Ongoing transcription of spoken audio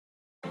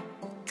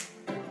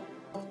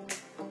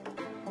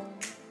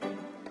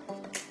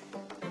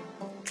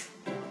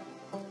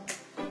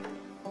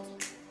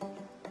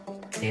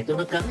Eto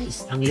na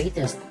guys, ang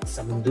latest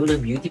sa mundo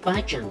ng beauty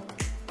pageant.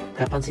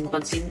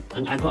 Kapansin-pansin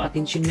ang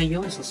atensyon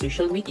ngayon sa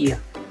social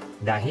media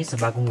dahil sa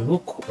bagong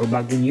look o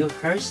bagong new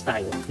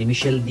hairstyle ni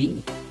Michelle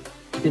D.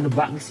 Ito na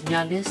ba ang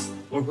senyales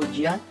or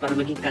hudyat para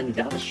maging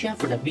kandidata siya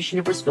for the Miss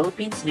Universe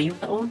Philippines ngayong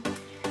taon?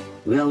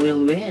 Well,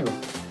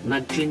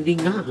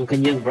 nag-trending nga ang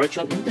kanyang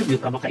virtual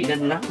interview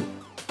kamakailan lang.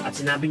 At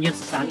sinabi niya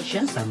sasali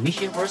siya sa Miss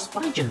Universe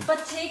pageant.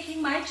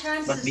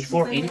 But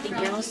before anything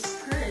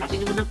else,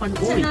 atin naman ang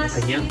panoorin ang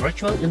kanyang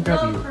virtual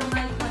interview.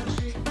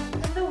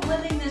 The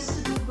willingness to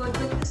do good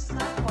with this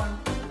platform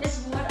is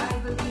what I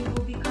believe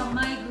will become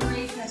my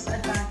greatest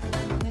advantage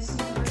on the Miss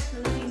Universe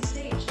Philippines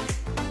stage.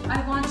 I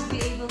want to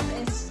be able to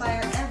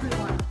inspire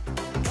everyone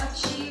to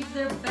achieve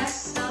their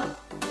best self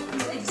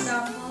through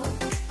example,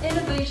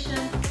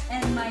 innovation,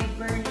 and my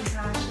burning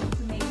passion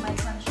to make my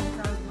country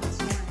proud once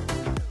more.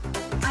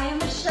 I am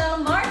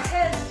Michelle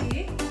Marquez,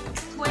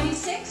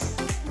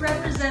 26,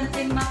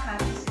 representing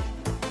Makati.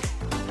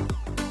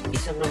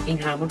 Isang malaking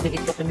hamon na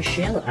ito kay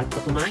Michelle at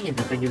patunayan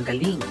ang kanyang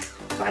galing.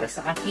 Para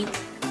sa akin,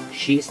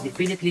 she is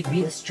definitely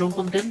be a strong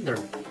contender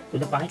to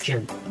the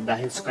pageant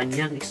dahil sa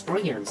kanyang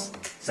experience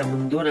sa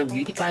mundo ng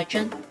beauty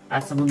pageant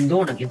at sa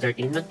mundo ng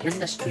entertainment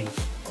industry.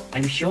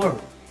 I'm sure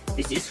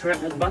this is her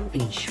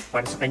advantage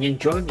para sa kanyang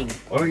journey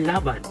or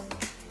laban.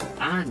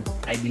 And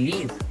I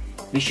believe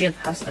Michelle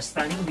has a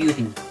stunning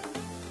beauty.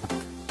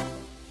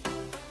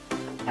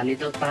 A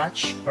little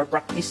touch or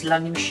practice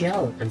lang ni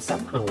Michelle and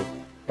somehow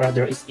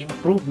there is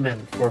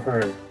improvement for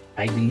her.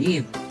 I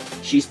believe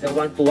she's the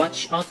one to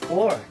watch out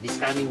for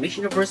this coming Miss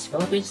Universe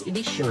Philippines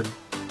edition,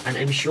 and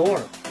I'm sure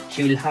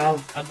she will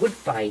have a good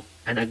fight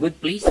and a good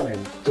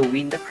placement to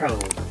win the crown.